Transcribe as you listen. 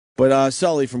But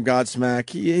Sully from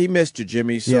Godsmack, he missed you,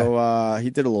 Jimmy, so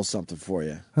he did a little something for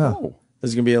you. Oh. This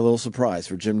is going to be a little surprise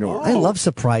for Jim Norton. I love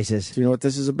surprises. Do you know what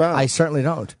this is about? I certainly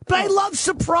don't. But I love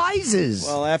surprises.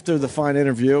 Well, after the fine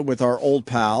interview with our old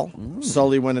pal,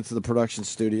 Sully went into the production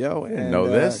studio and know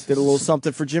this. did a little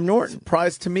something for Jim Norton.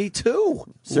 Surprise to me, too.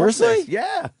 Seriously?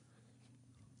 Yeah.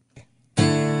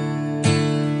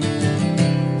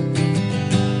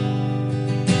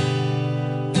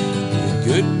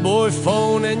 Good boy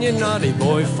phone and your naughty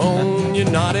boy phone, your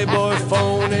naughty boy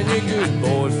phone and your good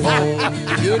boy phone,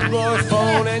 your good boy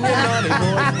phone and your naughty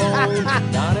boy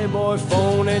phone, naughty boy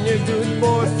phone and your good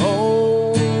boy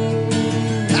phone.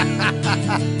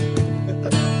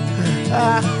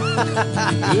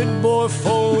 Good boy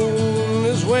phone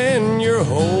is when you're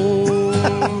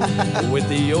home with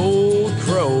the old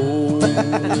crow,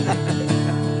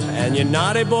 and your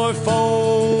naughty boy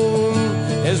phone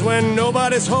is when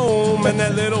nobody's home and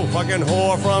that little fucking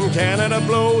whore from Canada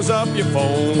blows up your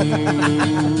phone.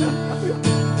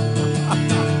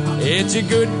 It's your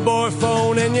good boy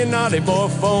phone and your naughty boy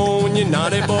phone, your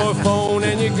naughty boy phone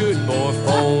and your good boy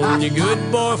phone, your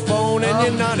good boy phone and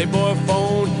your naughty boy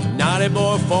phone, naughty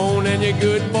boy phone and your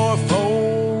good boy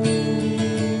phone.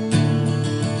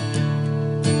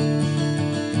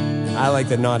 I like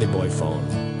the naughty boy phone.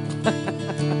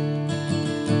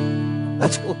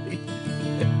 That's cool.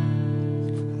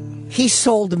 He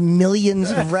sold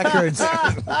millions of records.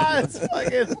 That's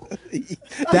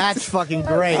fucking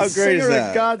great. How great is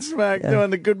that? Godsmack doing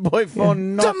the good boy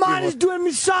phone. Damon is doing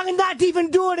his song and not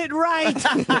even doing it right.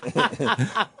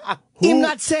 Him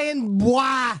not saying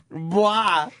blah.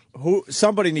 Blah.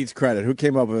 Somebody needs credit. Who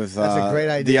came up with That's a great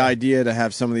idea. the idea to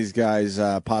have some of these guys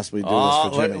possibly do this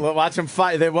for Jimmy? Watch them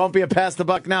fight. There won't be a pass the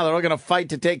buck now. They're all going to fight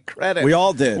to take credit. We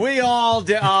all did. We all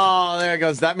did. Oh, there it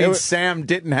goes. That means Sam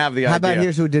didn't have the idea. How about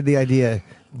here's who did the idea?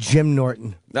 Jim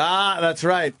Norton. Ah, that's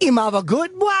right. Him have a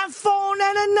good boy phone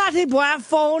and a naughty boy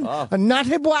phone. A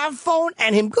naughty boy phone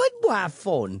and him good boy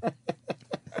phone.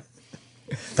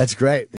 That's great.